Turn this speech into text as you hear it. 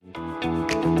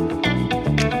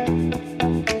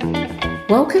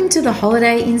Welcome to the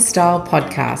Holiday in Style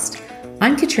podcast.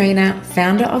 I'm Katrina,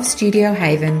 founder of Studio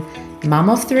Haven, mum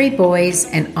of 3 boys,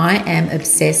 and I am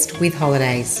obsessed with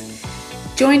holidays.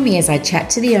 Join me as I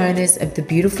chat to the owners of the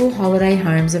beautiful holiday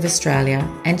homes of Australia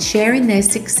and share in their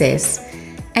success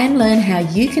and learn how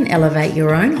you can elevate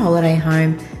your own holiday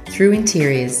home through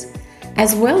interiors,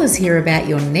 as well as hear about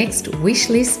your next wish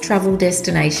list travel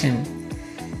destination.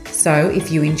 So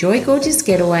if you enjoy gorgeous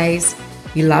getaways,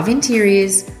 you love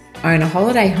interiors, own a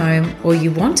holiday home, or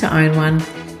you want to own one,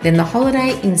 then the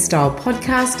Holiday in Style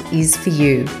podcast is for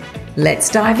you. Let's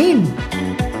dive in.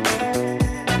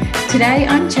 Today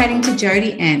I'm chatting to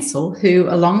Jodi Ansell, who,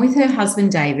 along with her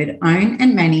husband David, own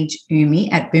and manage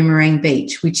Umi at Boomerang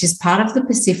Beach, which is part of the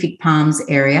Pacific Palms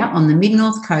area on the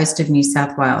mid-north coast of New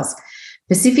South Wales.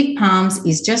 Pacific Palms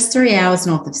is just 3 hours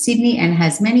north of Sydney and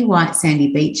has many white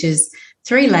sandy beaches,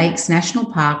 3 lakes, national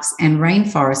parks, and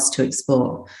rainforests to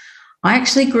explore. I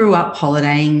actually grew up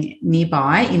holidaying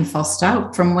nearby in Foster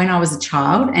from when I was a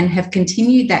child and have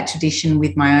continued that tradition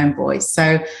with my own boys.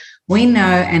 So we know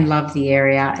and love the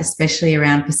area, especially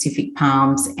around Pacific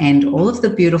Palms and all of the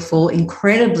beautiful,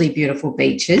 incredibly beautiful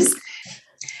beaches.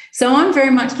 So I'm very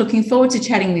much looking forward to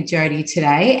chatting with Jodi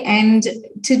today and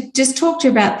to just talk to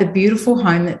you about the beautiful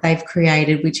home that they've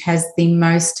created, which has the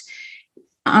most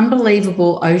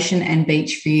unbelievable ocean and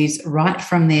beach views right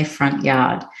from their front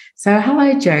yard. So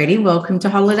hello, Jodi. Welcome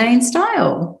to Holiday in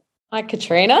Style. Hi,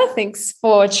 Katrina. Thanks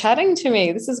for chatting to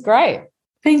me. This is great.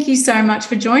 Thank you so much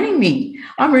for joining me.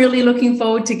 I'm really looking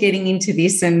forward to getting into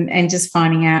this and just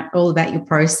finding out all about your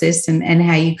process and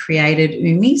how you created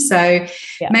Umi. So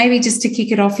maybe just to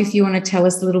kick it off, if you want to tell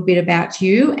us a little bit about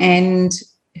you and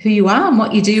who you are and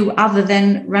what you do other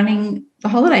than running the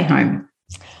holiday home.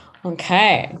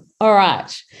 Okay. All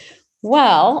right.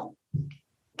 Well, I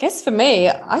guess for me,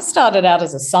 I started out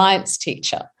as a science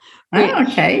teacher. Oh,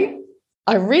 okay.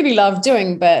 I really loved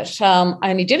doing, but I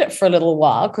only did it for a little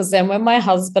while because then when my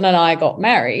husband and I got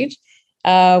married,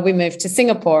 we moved to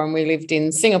Singapore and we lived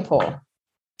in Singapore.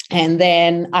 And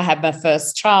then I had my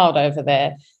first child over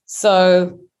there.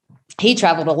 So he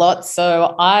traveled a lot.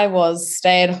 So I was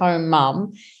stay-at-home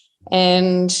mum.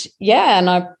 And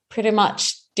I pretty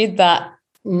much did that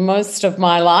most of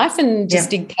my life and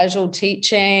just did casual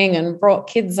teaching and brought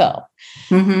kids up.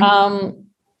 Mm-hmm.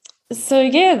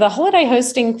 The holiday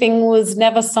hosting thing was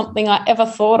never something I ever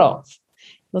thought of.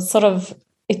 It was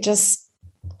it just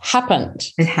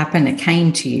happened. It happened. It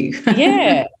came to you.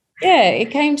 It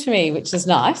came to me, which is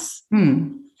nice.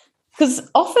 Because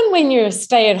often when you're a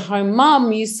stay-at-home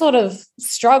mum, you sort of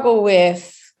struggle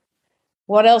with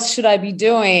what else should I be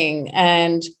doing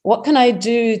and what can I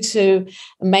do to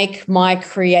make my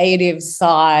creative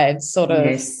side sort of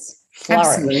flourish.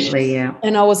 Absolutely, yeah.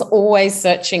 And I was always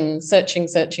searching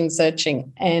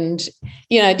and,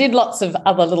 did lots of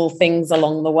other little things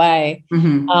along the way.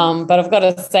 Mm-hmm. But I've got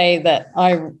to say that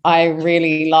I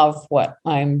really love what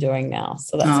I'm doing now.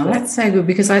 So that's so good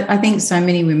because I think so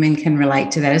many women can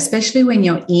relate to that, especially when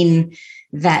you're in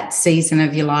that season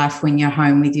of your life when you're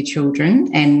home with your children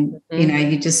and,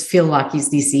 you just feel like, is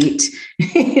this it?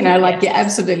 You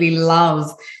absolutely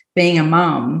love being a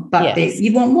mum, but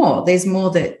you want more. There's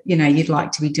more that, you'd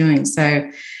like to be doing. So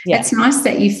it's nice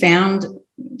that you found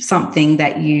something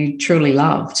that you truly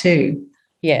love too.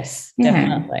 Yes,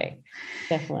 definitely.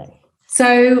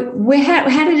 So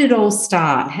how did it all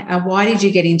start? Why did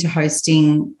you get into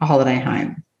hosting a holiday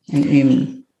home in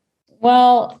Umi?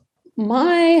 Well,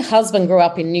 my husband grew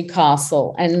up in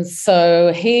Newcastle, and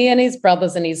so he and his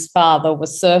brothers and his father were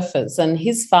surfers, and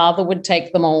his father would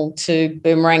take them all to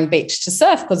Boomerang Beach to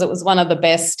surf because it was one of the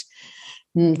best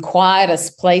and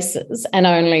quietest places and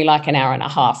only like an hour and a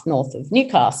half north of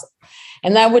Newcastle.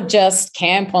 And they would just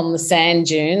camp on the sand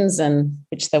dunes, and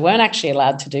which they weren't actually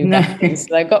allowed to do back then, so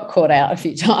they got caught out a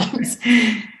few times.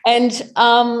 And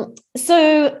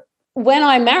so when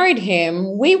I married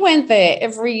him, we went there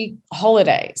every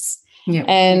holidays. Yep.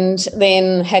 And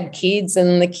then had kids,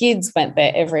 and the kids went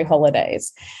there every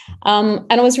holidays.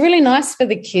 And it was really nice for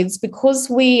the kids because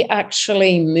we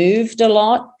actually moved a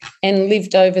lot and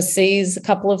lived overseas a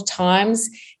couple of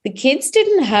times. The kids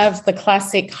didn't have the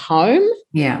classic home.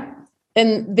 Yeah.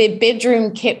 And their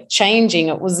bedroom kept changing.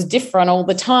 It was different all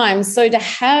the time. So to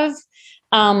have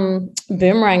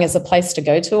Boomerang as a place to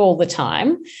go to all the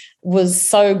time was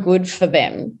so good for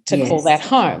them to call that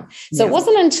home. So it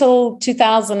wasn't until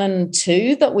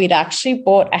 2002 that we'd actually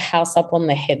bought a house up on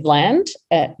the headland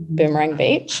at Boomerang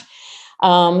Beach.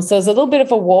 So it was a little bit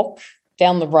of a walk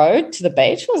down the road to the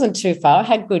beach. It wasn't too far,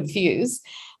 had good views.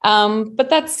 But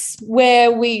that's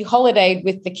where we holidayed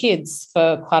with the kids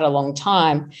for quite a long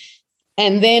time.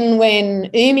 And then when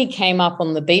Umi came up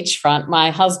on the beachfront,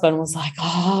 my husband was like,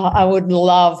 oh, I would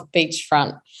love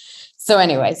beachfront. So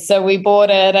anyway, so we bought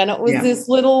it, and it was this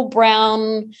little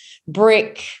brown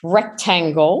brick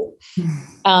rectangle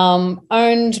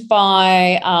owned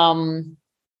by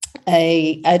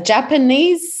a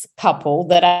Japanese couple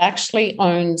that actually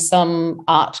owned some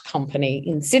art company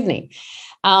in Sydney.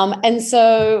 And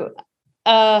so,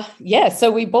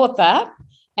 so we bought that.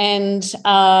 And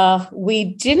we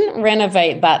didn't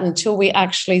renovate that until we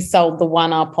actually sold the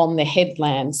one up on the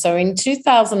headland. So in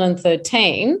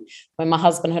 2013, when my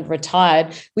husband had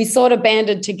retired, we sort of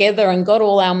banded together and got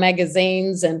all our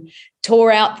magazines and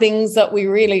tore out things that we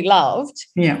really loved,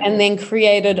 and then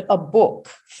created a book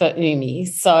for Umi.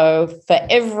 So for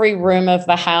every room of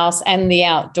the house and the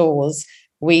outdoors,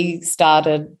 we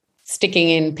started sticking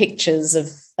in pictures of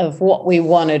what we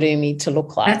wanted Umi to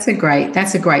look like. That's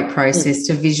a great process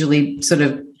to visually sort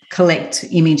of collect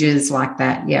images like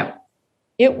that. Yeah.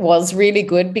 It was really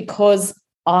good because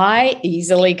I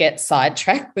easily get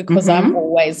sidetracked because I'm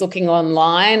always looking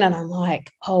online and I'm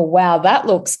like, oh, wow, that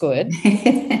looks good.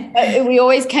 But we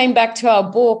always came back to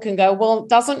our book and go, well, it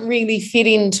doesn't really fit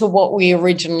into what we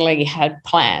originally had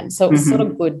planned. So it was sort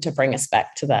of good to bring us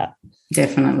back to that.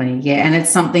 Definitely, yeah, and it's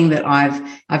something that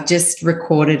I've just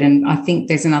recorded, and I think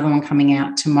there's another one coming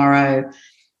out tomorrow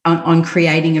on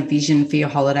creating a vision for your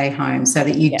holiday home so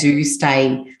that you do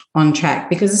stay on track,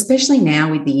 because especially now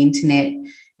with the internet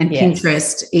and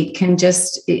Pinterest, it can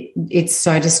it's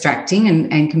so distracting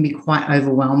and can be quite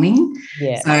overwhelming.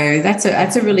 Yeah. So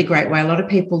that's a really great way. A lot of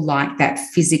people like that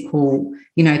physical,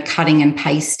 cutting and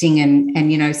pasting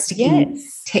and sticking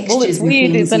textures. Well, it's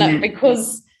weird, isn't it?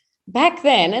 Because back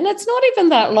then, and it's not even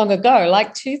that long ago,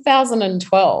 like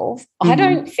 2012, I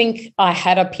don't think I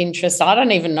had a Pinterest. I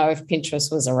don't even know if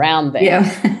Pinterest was around then.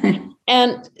 Yeah.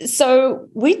 And so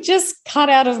we just cut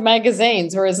out of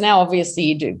magazines, whereas now obviously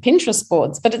you do Pinterest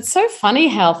boards. But it's so funny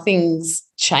how things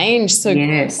change so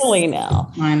quickly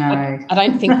now. I know. I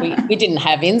don't think we didn't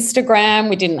have Instagram.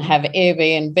 We didn't have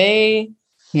Airbnb.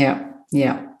 Yeah.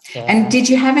 And did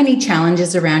you have any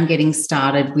challenges around getting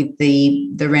started with the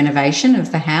renovation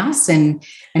of the house and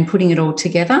putting it all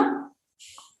together?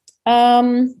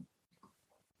 Well,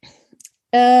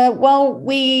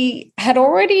 we had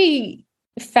already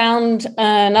found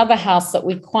another house that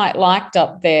we quite liked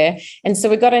up there, and so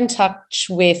we got in touch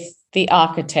with the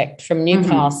architect from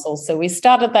Newcastle. So we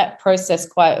started that process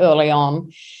quite early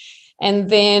on. And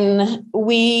then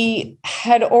we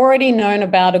had already known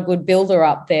about a good builder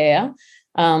up there,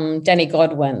 Danny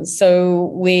Godwin.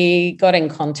 So we got in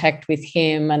contact with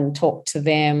him and talked to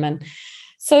them. And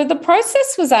so the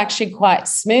process was actually quite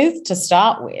smooth to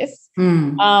start with.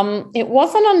 It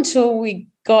wasn't until we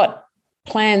got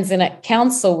plans in at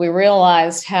council we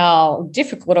realised how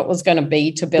difficult it was going to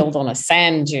be to build on a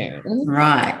sand dune.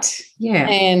 Right, yeah.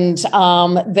 And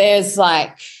there's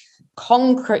like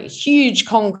huge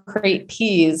concrete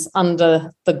piers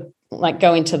under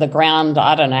go into the ground.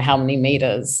 I don't know how many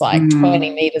meters, like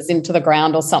 20 meters into the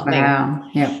ground or something. Wow,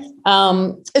 yeah.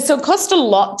 So it cost a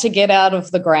lot to get out of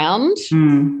the ground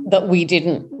that we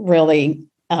didn't really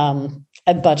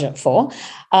budget for.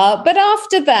 But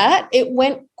after that, it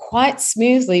went quite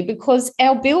smoothly because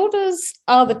our builders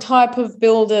are the type of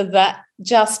builder that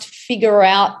just figure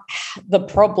out the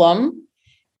problem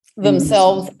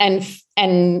themselves and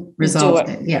resolve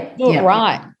do it. Yeah. Do it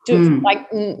right.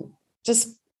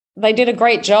 They did a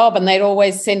great job, and they'd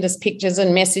always send us pictures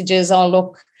and messages. Oh,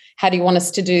 look, how do you want us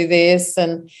to do this?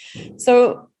 And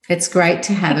so it's great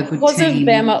to have a good team because of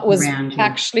them, it was around you.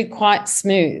 Actually quite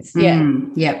smooth. Yeah.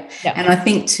 And I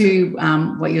think too,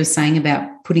 what you're saying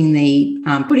about putting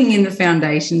in the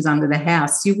foundations under the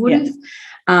house, you would have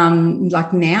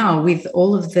like now with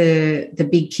all of the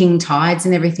big king tides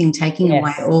and everything taking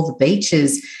away all the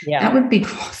beaches, that would be,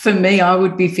 for me, I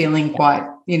would be feeling quite,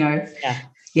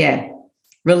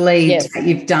 relieved that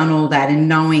you've done all that and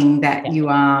knowing that you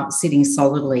are sitting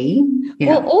solidly.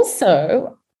 Yeah. Well,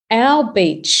 also our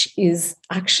beach is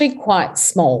actually quite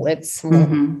small. It's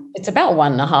about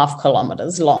 1.5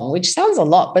 kilometres long, which sounds a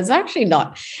lot, but it's actually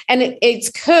not. And it's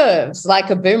curves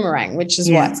like a boomerang, which is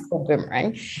why it's called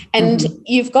boomerang. And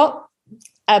you've got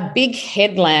a big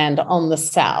headland on the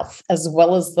south as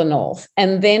well as the north.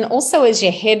 And then also as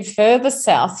you head further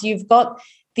south, you've got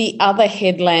the other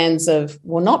headlands of,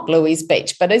 well, not Bluey's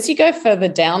Beach, but as you go further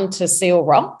down to Seal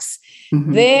Rocks,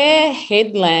 their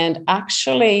headland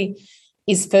actually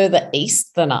is further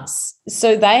east than us.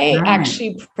 So they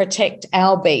actually protect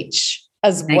our beach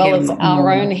as well as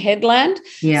our own headland.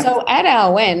 Yeah. So at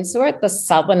our end, so we're at the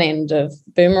southern end of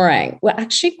Boomerang, we're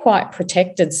actually quite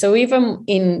protected. So even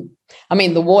in I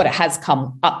mean, the water has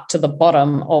come up to the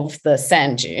bottom of the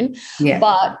sand dune,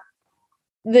 but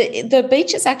the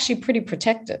beach is actually pretty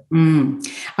protected.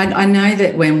 I know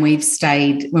that when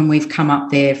we've come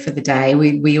up there for the day,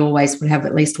 we always would have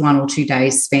at least 1 or 2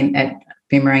 days spent at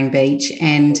Boomerang Beach.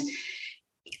 And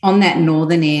on that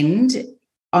northern end,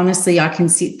 honestly, I can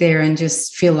sit there and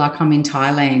just feel like I'm in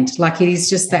Thailand. Like, it is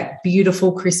just that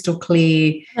beautiful crystal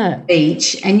clear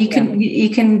beach, and you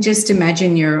can just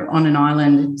imagine you're on an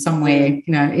island somewhere. You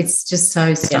know, it's just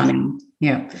so stunning.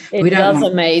 Yeah, it does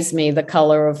amaze me, the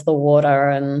color of the water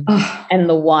and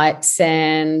the white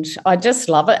sand. I just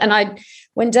love it. And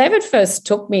when David first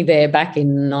took me there back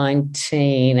in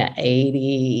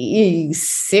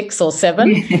 1986 or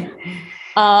 7.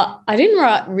 I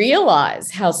didn't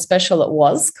realize how special it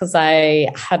was, because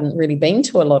I hadn't really been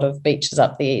to a lot of beaches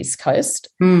up the East Coast,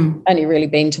 only really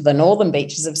been to the northern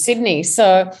beaches of Sydney.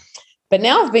 But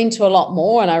now I've been to a lot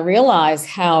more, and I realise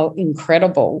how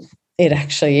incredible it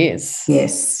actually is.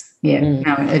 Yes. Yeah,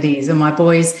 no, it is. And my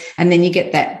boys, and then you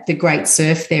get the great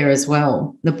surf there as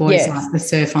well. The boys like the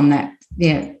surf on that.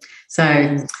 Yeah.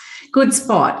 So good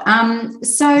spot.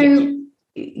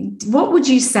 What would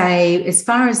you say as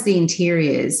far as the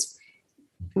interiors?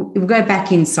 We'll go back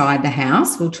inside the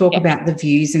house. We'll talk about the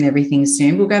views and everything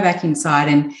soon. We'll go back inside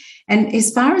and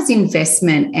as far as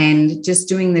investment and just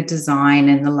doing the design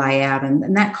and the layout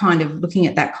and that kind of looking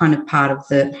at that kind of part of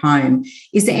the home,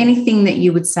 is there anything that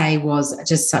you would say was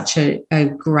just such a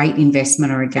great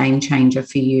investment or a game changer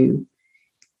for you?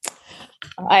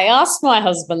 I asked my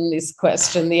husband this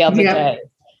question the other day.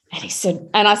 And he said,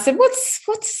 and I said,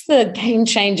 what's the game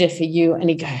changer for you? And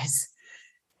he goes,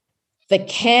 the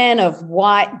can of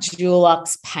white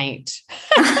Dulux paint.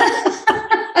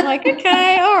 I'm like,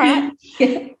 okay, all right.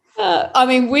 I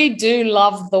mean, we do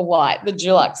love the white, the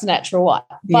Dulux natural white.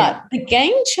 But the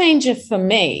game changer for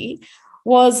me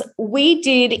was we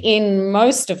did in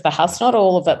most of the house, not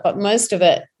all of it, but most of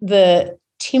it, the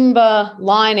timber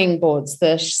lining boards,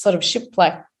 the sort of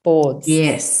shiplap boards.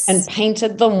 Yes. And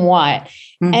painted them white.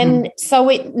 And so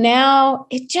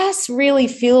it just really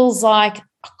feels like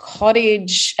a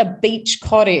cottage, a beach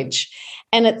cottage,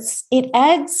 and it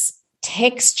adds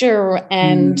texture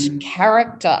and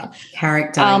character.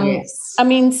 Yes. I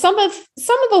mean, some of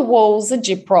the walls are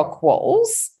gyprock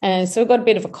walls, and so we've got a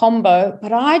bit of a combo.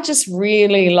 But I just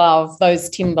really love those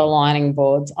timber lining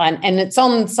boards, and it's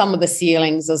on some of the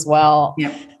ceilings as well.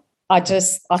 Yep. I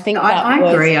think that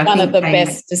was one of the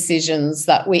best decisions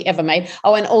that we ever made.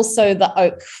 Oh, and also the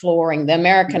oak flooring, the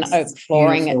American oak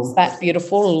flooring. Beautiful. It's that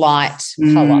beautiful light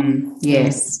colour.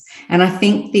 Yes. And I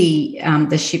think the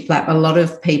shiplap, a lot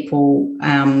of people,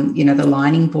 the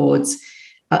lining boards,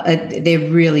 they're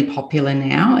really popular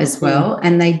now as well,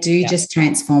 and they do just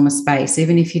transform a space.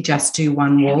 Even if you just do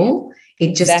one wall,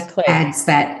 it just adds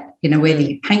that, whether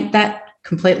you paint that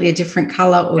completely a different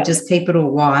colour or just keep it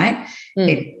all white,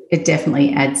 it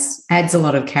definitely adds a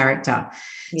lot of character.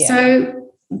 Yeah.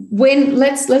 So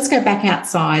let's go back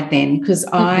outside then, because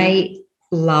I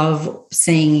love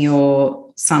seeing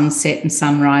your sunset and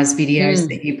sunrise videos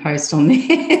that you post on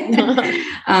there.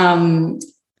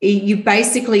 You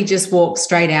basically just walk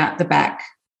straight out the back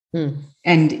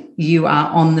and you are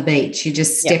on the beach. You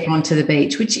just step onto the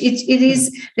beach, which it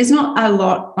is. There's not a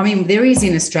lot. I mean, there is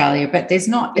in Australia, but there's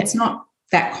not. It's not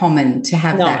that common to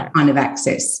have that kind of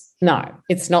access. No,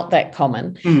 it's not that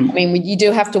common. I mean, you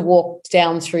do have to walk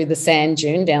down through the sand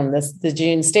dune, down the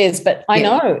dune stairs, but I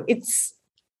know it's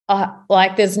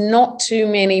there's not too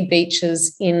many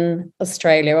beaches in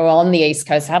Australia or on the East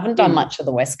Coast. I haven't done much of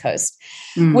the West Coast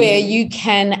where you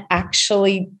can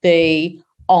actually be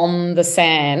on the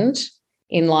sand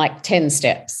in like 10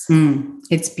 steps.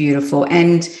 It's beautiful.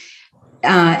 And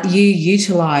you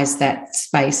utilise that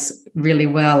space really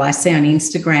well. I see on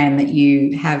Instagram that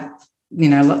you have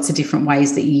lots of different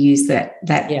ways that you use that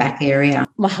back area.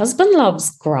 My husband loves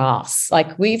grass.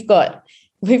 Like we've got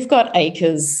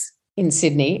acres in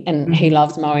Sydney, and he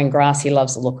loves mowing grass. He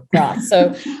loves the look of grass.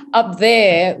 So up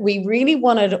there, we really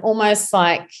wanted almost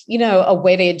like, a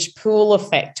wet edge pool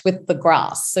effect with the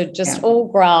grass. So just all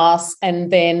grass and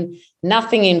then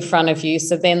nothing in front of you.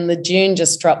 So then the dune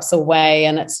just drops away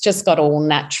and it's just got all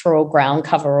natural ground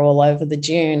cover all over the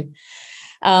dune.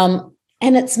 And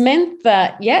it's meant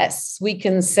that, yes, we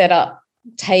can set up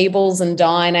tables and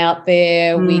dine out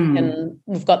there.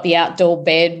 We've got the outdoor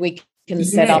bed we can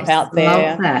set up out there.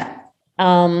 Love that.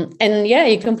 And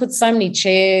you can put so many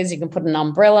chairs. You can put an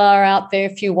umbrella out there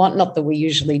if you want. Not that we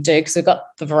usually do, because we've got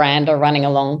the veranda running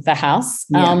along the house.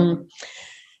 I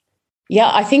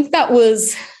think that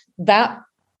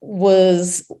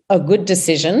was a good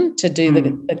decision to do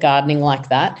the gardening like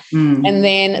that. And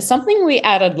then something we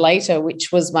added later,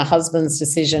 which was my husband's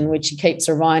decision, which he keeps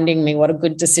reminding me what a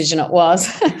good decision it was.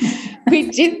 We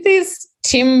did this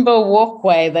timber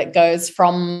walkway that goes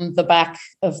from the back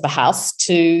of the house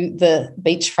to the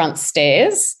beachfront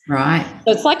stairs. Right.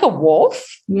 So it's like a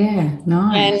wharf. Yeah,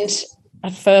 nice.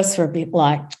 And at first we're a bit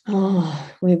like, oh,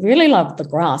 we really love the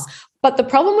grass. But the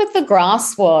problem with the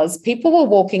grass was people were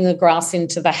walking the grass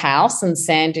into the house and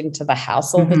sand into the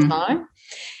house all the time.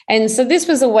 And so this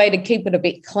was a way to keep it a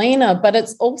bit cleaner, but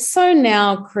it's also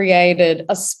now created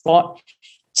a spot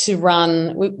to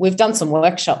run. We've done some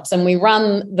workshops and we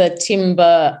run the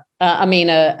timber,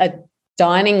 a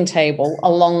dining table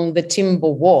along the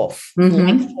timber wharf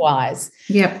lengthwise.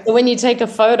 Yep. So when you take a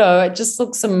photo, it just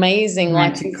looks amazing.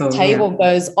 Magical, like the table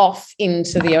goes off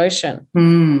into the ocean.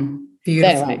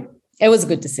 Beautiful. So anyway, it was a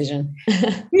good decision.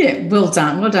 Yeah, well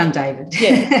done, David.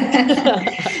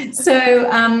 Yeah. So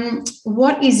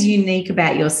what is unique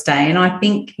about your stay? And I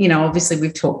think, obviously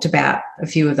we've talked about a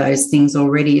few of those things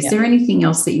already. Is there anything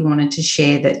else that you wanted to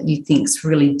share that you think's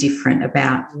really different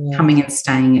about coming and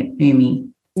staying at Umi?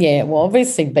 Yeah, well,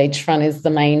 obviously beachfront is the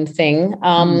main thing.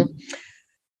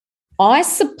 I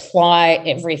supply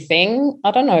everything.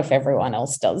 I don't know if everyone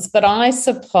else does, but I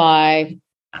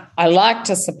like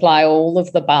to supply all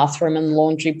of the bathroom and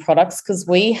laundry products because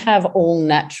we have all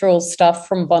natural stuff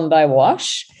from Bondi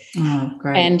Wash. Oh,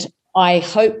 great. And I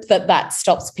hope that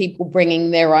stops people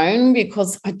bringing their own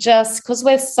because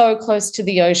we're so close to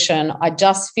the ocean, I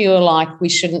just feel like we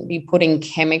shouldn't be putting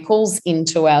chemicals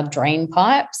into our drain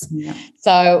pipes. Yeah.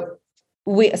 So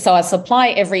I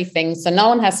supply everything, so no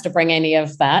one has to bring any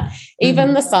of that.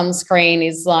 Even the sunscreen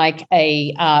is like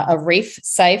a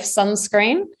reef-safe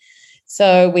sunscreen.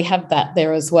 So we have that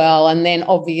there as well. And then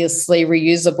obviously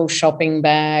reusable shopping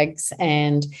bags,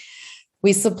 and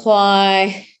we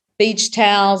supply beach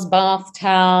towels, bath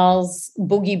towels,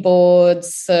 boogie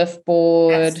boards,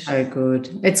 surfboard. That's so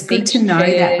good. It's good to know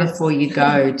that before you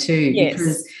go too,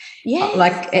 because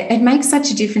like it makes such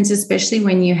a difference, especially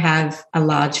when you have a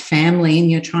large family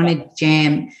and you're trying to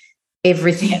jam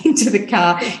everything into the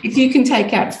car. If you can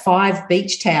take out 5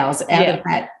 beach towels out of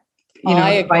that,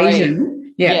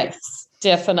 equation. Yeah. Yes,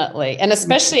 definitely. And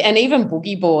especially, and even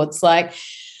boogie boards, like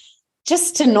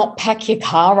just to not pack your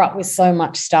car up with so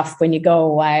much stuff when you go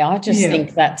away. I just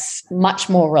think that's much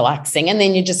more relaxing. And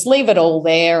then you just leave it all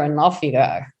there and off you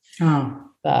go. Oh,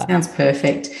 sounds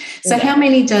perfect. So how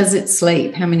many does it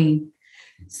sleep? How many?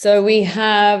 So we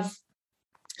have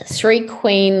 3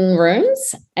 queen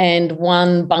rooms and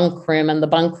 1 bunk room, and the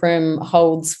bunk room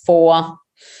holds 4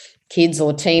 kids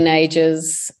or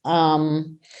teenagers.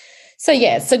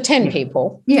 So 10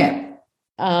 people. Yeah.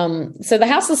 So the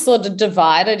house is sort of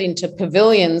divided into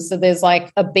pavilions. So there's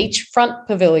like a beachfront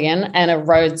pavilion and a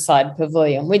roadside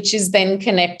pavilion, which is then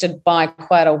connected by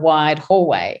quite a wide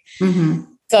hallway.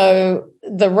 So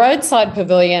the roadside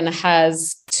pavilion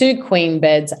has 2 queen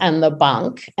beds and the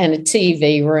bunk and a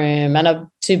TV room and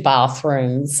 2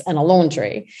 bathrooms and a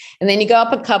laundry. And then you go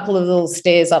up a couple of little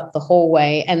stairs up the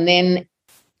hallway, and then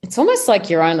it's almost like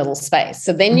your own little space.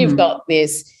 So then you've got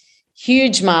this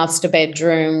huge master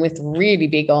bedroom with really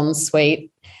big ensuite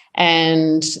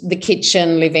and the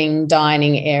kitchen, living,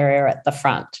 dining area at the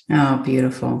front. Oh,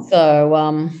 beautiful.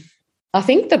 So I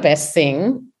think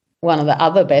one of the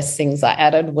other best things I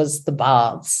added was the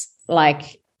baths.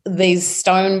 Like these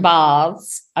stone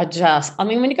baths are just,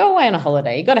 when you go away on a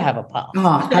holiday, you got to have a bath.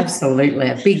 Oh, absolutely.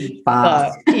 A big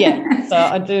bath. So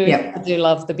I do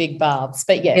love the big baths.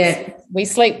 But we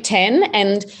sleep 10,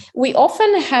 and we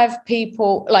often have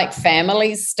people, like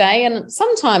families, stay, and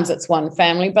sometimes it's one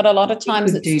family, but a lot of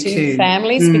times it's 2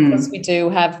 families because we do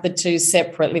have the 2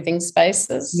 separate living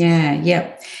spaces.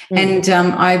 Yeah. And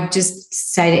I just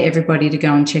say to everybody to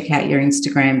go and check out your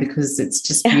Instagram because it's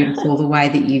just beautiful the way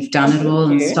that you've done it all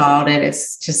and styled it.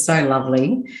 It's just so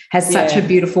lovely. Has such a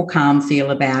beautiful calm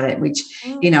feel about it, which,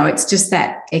 it's just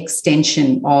that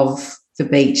extension of the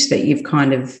beach that you've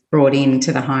kind of brought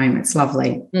into the home. It's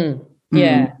lovely.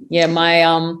 Yeah.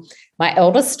 My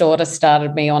eldest daughter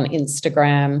started me on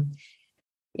Instagram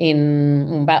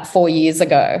in about 4 years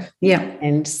ago. Yeah.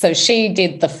 And so she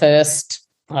did the first,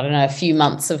 a few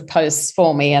months of posts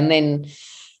for me, and then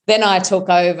I took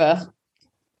over.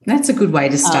 That's a good way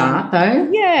to start, though.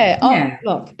 Yeah. Oh,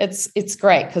 look, it's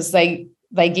great because they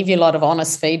give you a lot of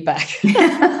honest feedback.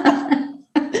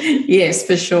 Yes,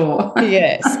 for sure.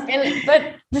 Yes.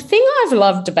 But the thing I've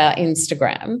loved about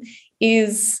Instagram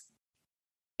is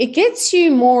it gets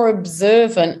you more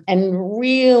observant and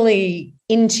really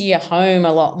into your home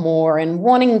a lot more and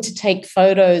wanting to take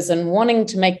photos and wanting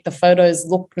to make the photos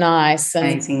look nice. And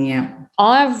amazing, yeah.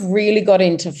 I've really got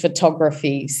into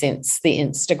photography since the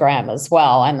Instagram as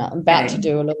well, and I'm about to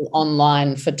do a little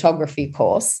online photography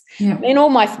course. Yeah. I mean,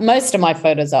 most of my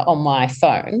photos are on my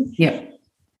phone. Yeah.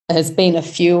 There's been a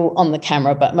few on the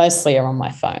camera, but mostly are on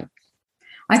my phone.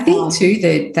 I think too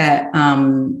that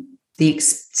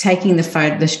taking the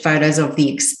photos of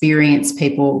the experience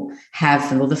people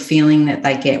have or the feeling that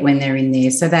they get when they're in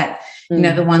there. So that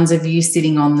the ones of you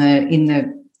sitting in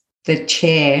the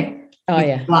chair,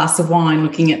 with a glass of wine,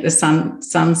 looking at the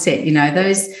sunset.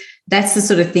 That's the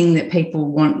sort of thing that people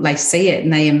want. They see it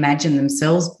and they imagine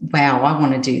themselves. Wow, I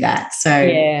want to do that. So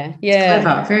yeah,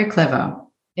 clever, very clever.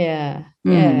 Yeah.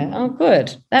 Yeah. Oh,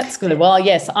 good. That's good. Well,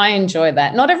 yes, I enjoy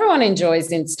that. Not everyone enjoys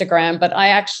Instagram, but I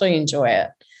actually enjoy it.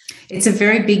 It's a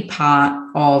very big part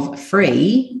of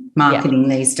free marketing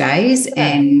these days.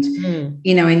 Yeah. And,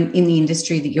 in the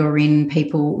industry that you're in,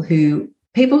 people who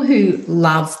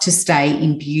love to stay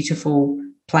in beautiful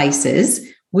places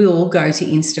will go to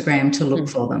Instagram to look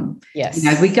for them. Yes.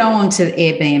 We go on to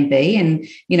Airbnb and,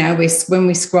 when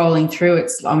we're scrolling through,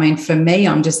 for me,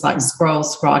 I'm just like scroll,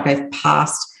 I go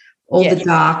past all the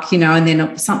dark, and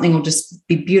then something will just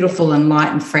be beautiful and light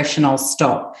and fresh and I'll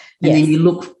stop. And then you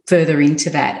look further into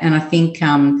that. And I think,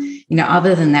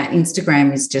 other than that,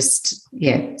 Instagram is just,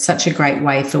 such a great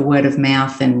way for word of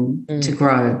mouth and to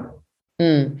grow.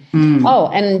 Oh,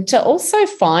 and to also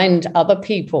find other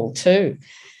people too.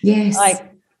 Yes.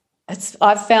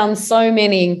 I've found so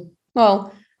many,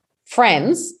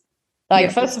 friends.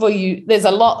 First of all, there's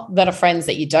a lot that are friends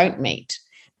that you don't meet,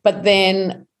 but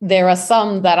then there are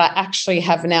some that I actually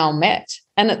have now met.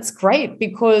 And it's great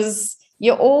because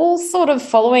you're all sort of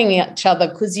following each other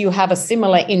because you have a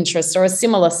similar interest or a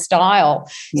similar style.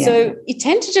 Yeah. So you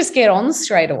tend to just get on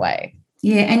straight away.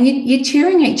 Yeah, and you're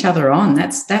cheering each other on.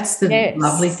 That's the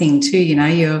lovely thing too.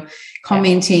 You're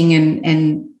commenting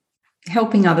and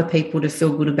helping other people to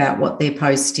feel good about what they're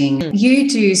posting. You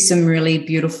do some really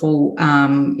beautiful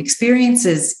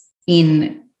experiences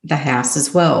in the house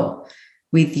as well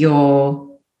with your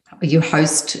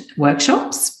host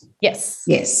workshops. Yes.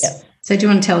 Yes. Yep. So do you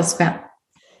want to tell us about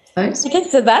those? Okay,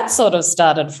 so that sort of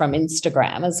started from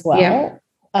Instagram as well.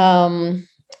 Yeah.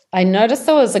 I noticed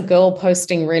there was a girl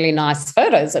posting really nice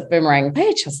photos at Boomerang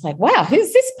Beach. I was like, wow,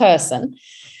 who's this person?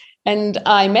 And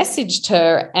I messaged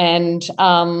her and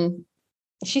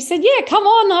she said, yeah, come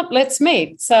on up, let's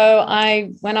meet. So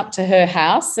I went up to her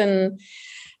house and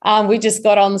we just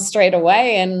got on straight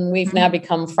away and we've now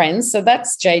become friends. So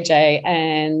that's JJ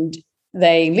and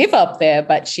they live up there,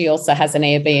 but she also has an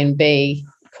Airbnb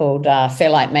called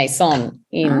Fairlight Maison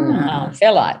in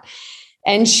Fairlight.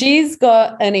 And she's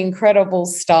got an incredible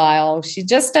style. She's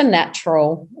just a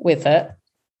natural with it,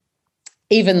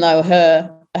 even though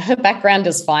her background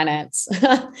is finance.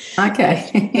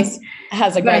 Okay. Just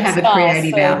has a great have style. A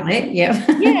creative outlet, yeah.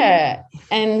 Yeah.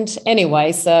 And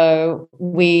anyway, so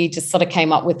we just sort of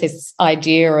came up with this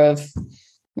idea of,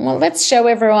 well, let's show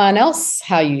everyone else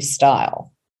how you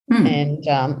style. And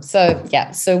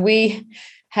so we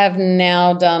have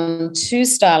now done 2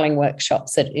 styling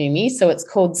workshops at Umi. So it's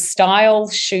called Style,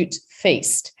 Shoot,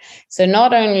 Feast. So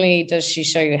not only does she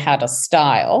show you how to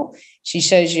style, she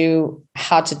shows you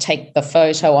how to take the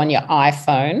photo on your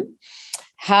iPhone,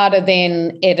 how to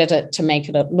then edit it to make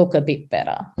it look a bit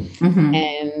better.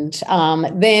 And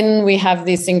then we have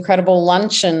this incredible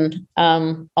luncheon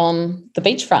on the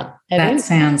beachfront. That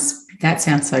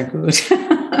sounds so good.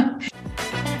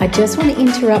 I just want to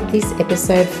interrupt this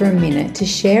episode for a minute to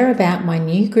share about my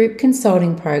new group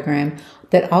consulting program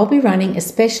that I'll be running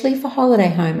especially for holiday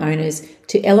home owners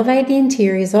to elevate the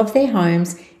interiors of their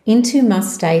homes into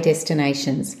must-stay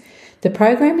destinations. The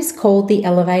program is called the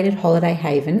Elevated Holiday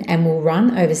Haven and will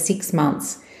run over 6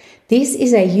 months. This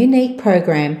is a unique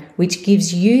program which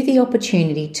gives you the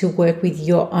opportunity to work with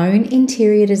your own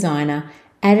interior designer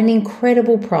at an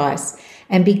incredible price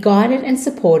and be guided and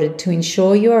supported to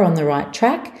ensure you are on the right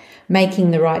track,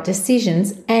 making the right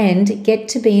decisions, and get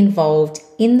to be involved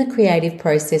in the creative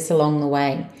process along the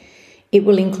way. It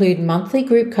will include monthly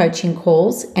group coaching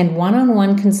calls and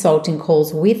one-on-one consulting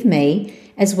calls with me,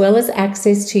 as well as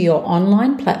access to your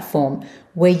online platform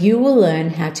where you will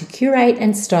learn how to curate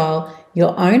and style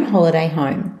your own holiday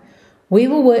home. We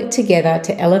will work together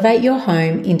to elevate your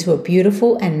home into a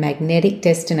beautiful and magnetic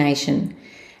destination.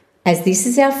 As this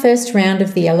is our first round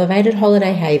of the Elevated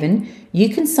Holiday Haven, you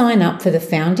can sign up for the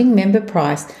founding member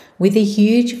price with a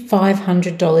huge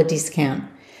 $500 discount.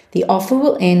 The offer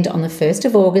will end on the 1st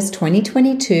of August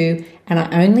 2022 and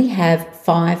I only have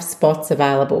 5 spots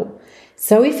available.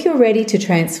 So if you're ready to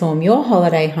transform your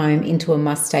holiday home into a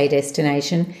must-stay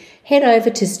destination, head over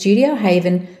to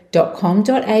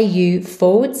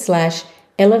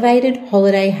studiohaven.com.au/elevated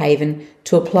holiday haven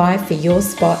to apply for your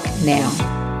spot now.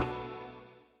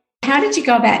 How did you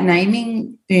go about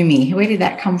naming Umi? Where did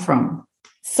that come from?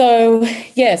 So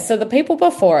the people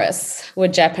before us were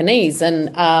Japanese and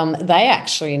they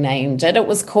actually named it. It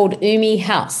was called Umi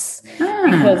House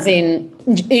because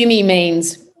Umi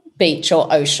means beach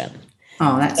or ocean.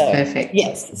 Oh, that's perfect.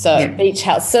 Yes, beach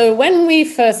house. So when we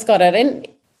first got it in,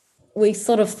 we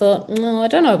sort of thought, I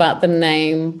don't know about the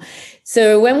name.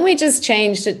 So when we just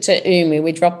changed it to Umi,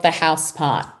 we dropped the house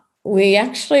part. We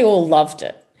actually all loved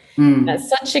it. It's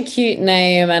such a cute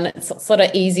name and it's sort of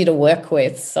easy to work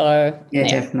with. So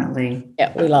definitely.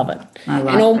 Yeah, we love it. I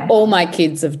like and that. all my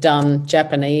kids have done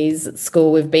Japanese at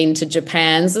school. We've been to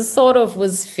Japan. So it sort of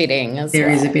was fitting as well. There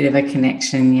is a bit of a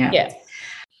connection, yeah. Yeah.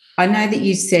 I know that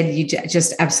you said you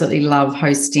just absolutely love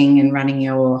hosting and running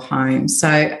your home.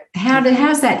 So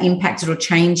how's that impacted or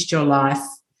changed your life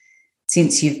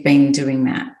since you've been doing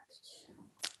that?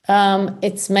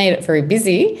 It's made it very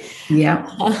busy. Yeah.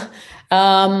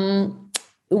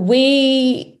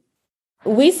 We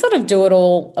sort of do it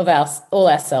all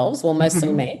ourselves, well,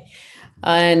 mostly me.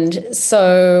 And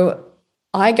so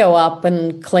I go up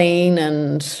and clean,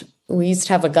 and we used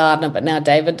to have a gardener, but now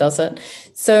David does it.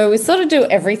 So we sort of do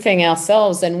everything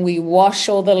ourselves, and we wash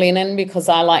all the linen because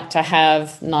I like to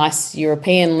have nice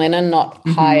European linen, not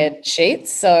hired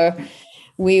sheets. So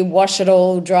we wash it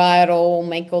all, dry it all,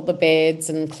 make all the beds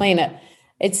and clean it.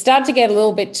 It started to get a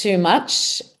little bit too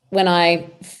much when I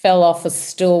fell off a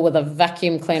stool with a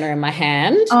vacuum cleaner in my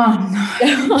hand. Oh,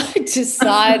 no. I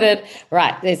decided,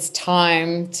 right, it's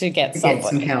time to get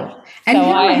some help. And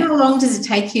how long does it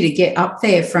take you to get up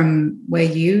there from where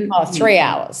you... 3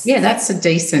 hours. Yeah, that's a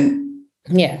decent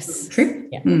trip.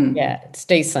 Yeah, yeah, it's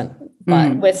decent.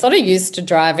 But we're sort of used to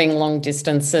driving long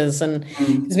distances, and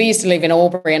because we used to live in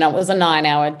Albury and it was a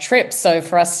 9-hour trip. So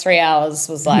for us, 3 hours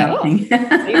was like, nothing.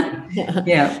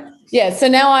 Yeah. Yeah, so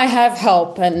now I have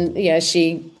help, and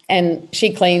she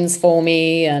cleans for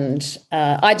me, and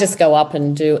I just go up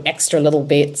and do extra little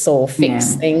bits or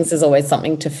fix things. There's always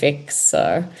something to fix.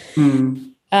 So go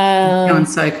and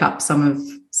soak up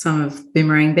some of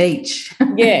Boomerang Beach.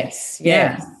 Yes,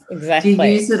 exactly. Do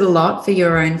you use it a lot for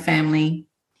your own family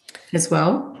as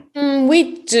well?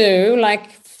 We do.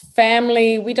 Like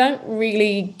family, we don't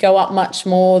really go up much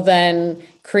more than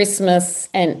Christmas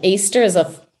and Easter as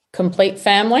a complete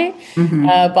family,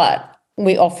 but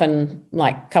we often,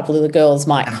 like a couple of the girls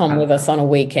might come with us on a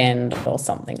weekend or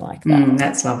something like that.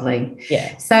 That's lovely.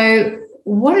 Yeah. So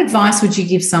what advice would you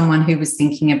give someone who was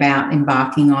thinking about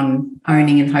embarking on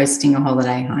owning and hosting a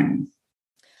holiday home?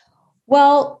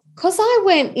 Well, because I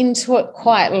went into it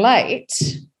quite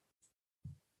late,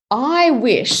 I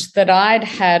wish that I'd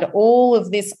had all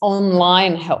of this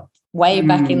online help way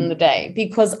back in the day,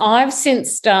 because I've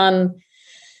since done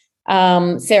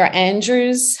Sarah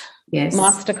Andrews'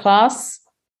 masterclass.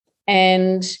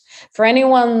 And for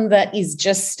anyone that is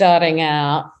just starting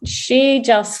out, she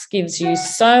just gives you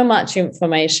so much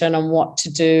information on what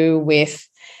to do with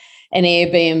an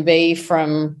Airbnb,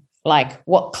 from like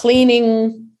what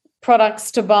cleaning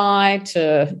products to buy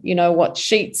to, what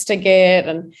sheets to get,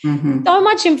 and so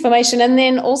much information. And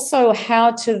then also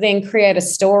how to then create a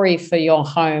story for your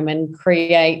home and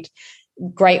create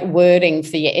great wording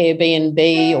for your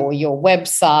Airbnb or your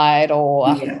website or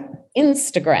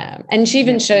Instagram. And she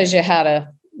even shows you how to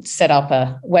set up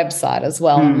a website as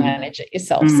well and manage it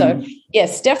yourself. So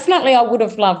yes, definitely I would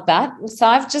have loved that. So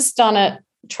I've just done it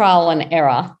trial and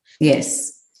error.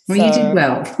 Yes. Well, you did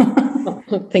well. I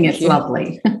think it's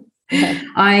lovely.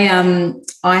 I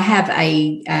have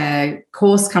a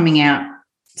course coming out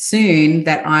soon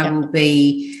that I will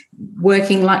be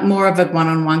working like more of a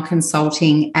one-on-one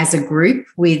consulting as a group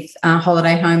with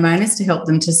holiday homeowners to help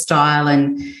them to style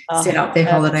and set up their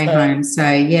holiday home. So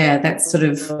that's sort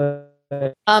of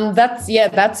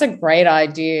that's a great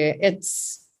idea.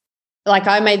 It's like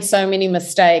I made so many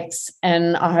mistakes,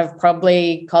 and I have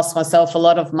probably cost myself a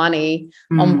lot of money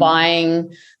on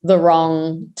buying the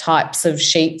wrong types of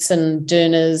sheets and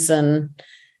doonas and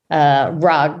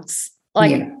rugs.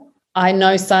 I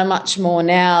know so much more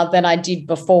now than I did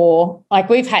before. Like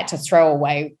we've had to throw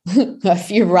away a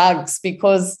few rugs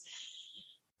because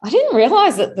I didn't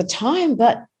realise at the time,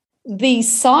 but the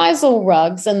sisal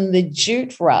rugs and the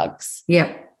jute rugs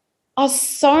are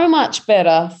so much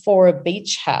better for a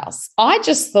beach house. I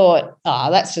just thought,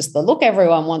 that's just the look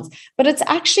everyone wants. But it's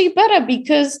actually better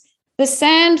because the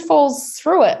sand falls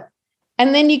through it.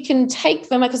 And then you can take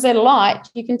them, because they're light,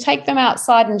 you can take them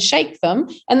outside and shake them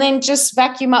and then just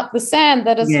vacuum up the sand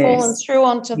that has fallen through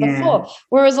onto the floor.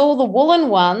 Whereas all the woolen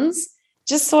ones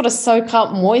just sort of soak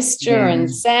up moisture and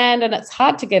sand, and it's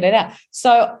hard to get it out.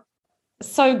 So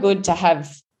good to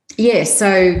have. Yeah,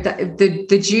 so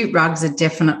the jute rugs are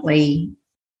definitely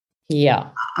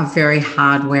a very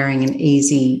hard-wearing and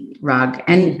easy rug,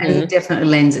 and it definitely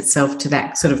lends itself to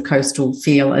that sort of coastal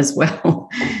feel as well,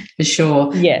 for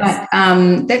sure. Yes.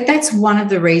 But that's one of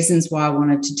the reasons why I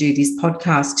wanted to do this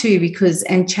podcast too, because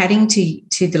chatting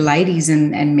to the ladies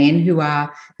and men who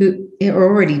are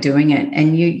already doing it,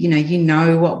 and you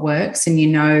know what works, and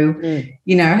you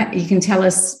can tell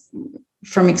us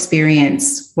from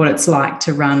experience what it's like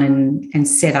to run and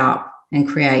set up and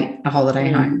create a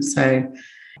holiday home. So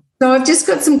I've just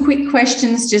got some quick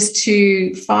questions just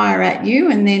to fire at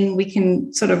you, and then we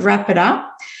can sort of wrap it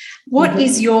up. What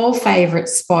is your favourite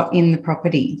spot in the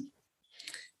property?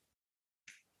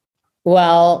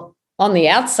 Well, on the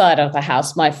outside of the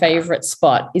house, my favourite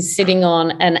spot is sitting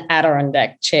on an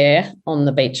Adirondack chair on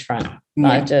the beachfront.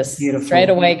 I just straight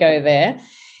away go there.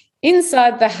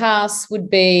 Inside the house would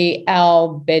be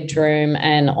our bedroom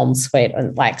and ensuite,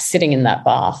 and like sitting in that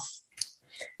bath.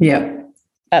 Yeah.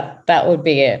 That would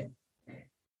be it.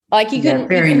 Like you can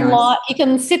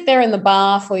sit there in the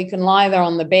bath, or you can lie there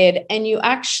on the bed, and you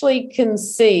actually can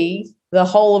see the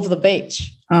whole of the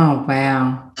beach. Oh,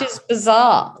 wow. Which is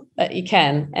bizarre that you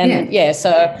can. And,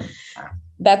 so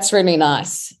that's really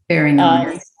nice. Very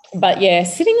nice. But,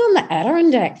 sitting on the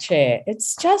Adirondack chair,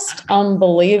 it's just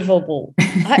unbelievable.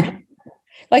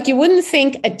 Like you wouldn't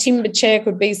think a timber chair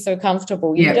could be so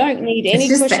comfortable. You don't need any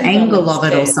cushions. It's just the angle of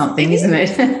it or something, isn't it?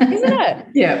 Isn't it?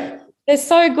 Yeah. They're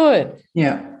so good.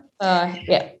 Yeah.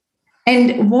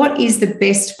 And what is the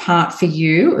best part for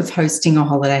you of hosting a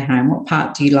holiday home? What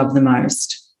part do you love the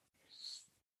most?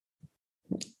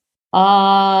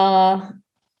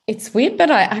 It's weird,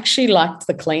 but I actually liked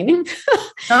the cleaning.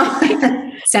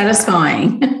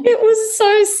 Satisfying. It was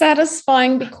so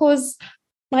satisfying because,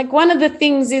 like, one of the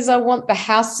things is I want the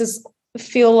house to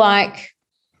feel like,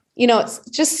 it's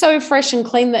just so fresh and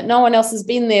clean that no one else has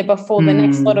been there before the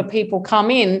next lot of people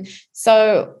come in.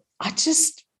 So I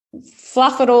just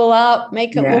fluff it all up,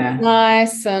 make it look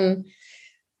nice, and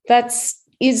that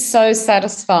is so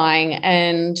satisfying.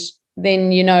 And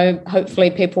then,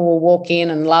 hopefully people will walk in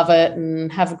and love it and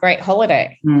have a great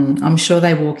holiday. I'm sure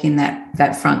they walk in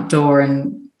that front door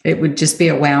and it would just be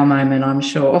a wow moment, I'm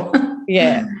sure.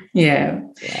 Yeah.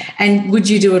 And would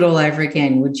you do it all over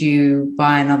again? Would you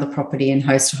buy another property and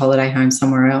host a holiday home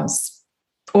somewhere else,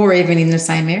 or even in the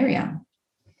same area?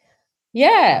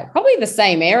 Yeah, probably the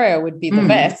same area would be the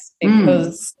best,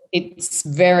 because it's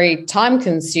very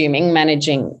time-consuming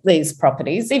managing these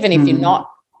properties. Even if you're not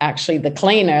actually the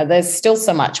cleaner, there's still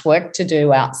so much work to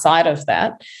do outside of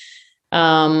that.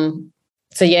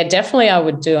 Definitely I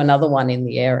would do another one in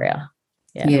the area.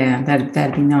 Yeah,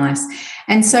 that'd be nice.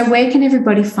 And so where can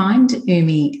everybody find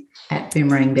Umi at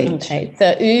Boomerang Beach? Okay,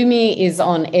 so Umi is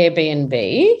on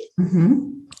Airbnb.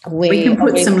 We can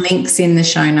put some links in the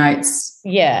show notes.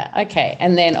 Yeah, okay.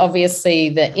 And then obviously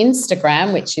the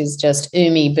Instagram, which is just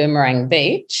Umi Boomerang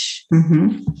Beach.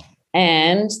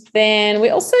 And then we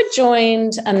also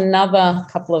joined another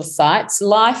couple of sites,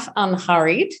 Life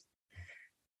Unhurried.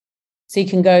 So you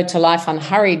can go to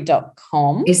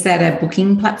lifeunhurried.com. Is that a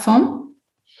booking platform?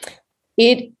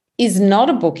 It is not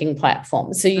a booking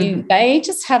platform. So they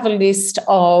just have a list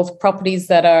of properties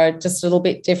that are just a little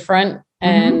bit different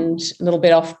and a little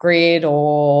bit off-grid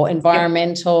or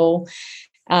environmental.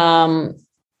 So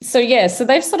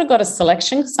they've sort of got a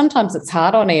selection. Sometimes it's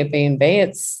hard on Airbnb.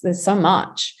 There's so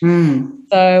much.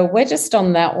 So we're just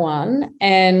on that one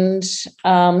and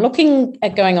looking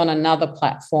at going on another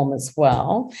platform as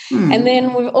well. And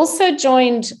then we've also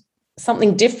joined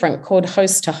something different called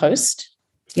Host to Host.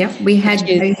 Yep, we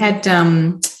had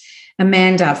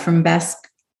Amanda from Basque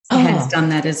has done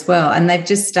that as well, and they've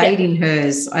just stayed in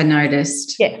hers, I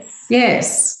noticed.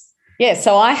 Yes. Yeah,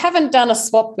 so I haven't done a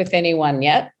swap with anyone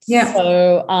yet. Yeah.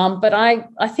 So, but I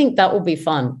think that will be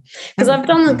fun because I've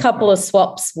done a couple of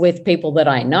swaps with people that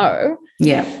I know.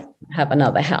 Yeah. Have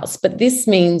another house, but this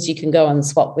means you can go and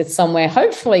swap with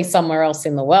hopefully somewhere else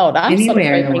in the world. I'm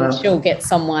Anywhere sort of hoping she'll get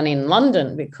someone in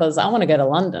London because I want to go to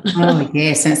London. Oh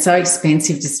yes, and it's so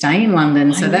expensive to stay in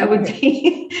London, so that would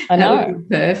be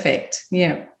perfect.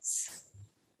 Yeah.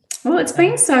 Well, it's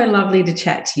been so lovely to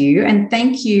chat to you, and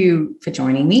thank you for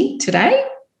joining me today.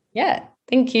 Yeah,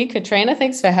 Thank you, Katrina.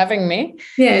 Thanks for having me.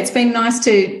 Yeah, it's been nice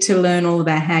to learn all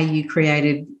about how you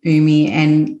created Umi,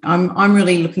 and I'm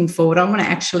really looking forward. I want to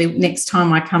actually, next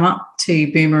time I come up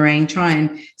to Boomerang, try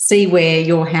and see where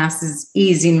your house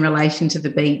is in relation to the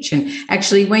beach. And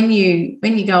actually, when you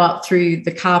go up through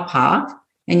the car park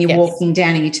and you're walking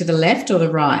down, are you to the left or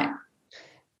the right?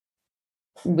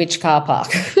 Which car park?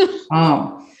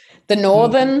 Oh. The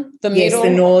northern, the middle? Yes,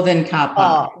 the northern car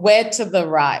park. Oh, we're to the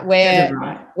right.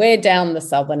 We're down the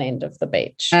southern end of the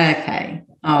beach. Okay.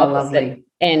 Oh, lovely.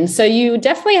 And so you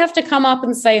definitely have to come up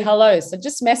and say hello. So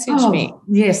just message me.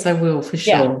 Yes, I will, for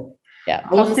sure. Yeah.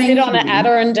 Come sit on an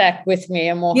Adirondack with me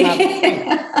and we'll have a drink.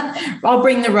 I'll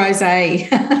bring the rosé.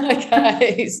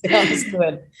 Okay. Sounds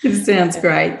good. It sounds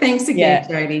great. Thanks again,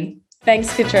 Jodi.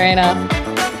 Thanks, Katrina.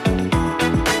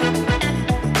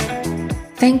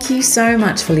 Thank you so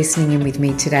much for listening in with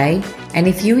me today. And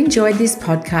if you enjoyed this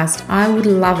podcast, I would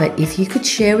love it if you could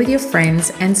share with your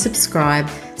friends and subscribe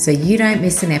so you don't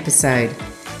miss an episode.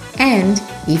 And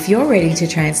if you're ready to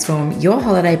transform your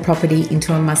holiday property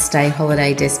into a must-stay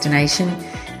holiday destination,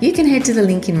 you can head to the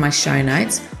link in my show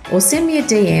notes or send me a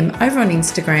DM over on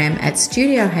Instagram at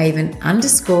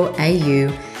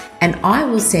studiohaven_au, and I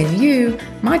will send you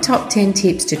my top 10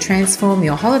 tips to transform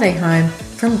your holiday home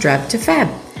from drab to fab.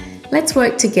 Let's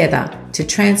work together to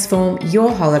transform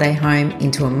your holiday home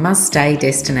into a must-stay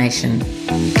destination.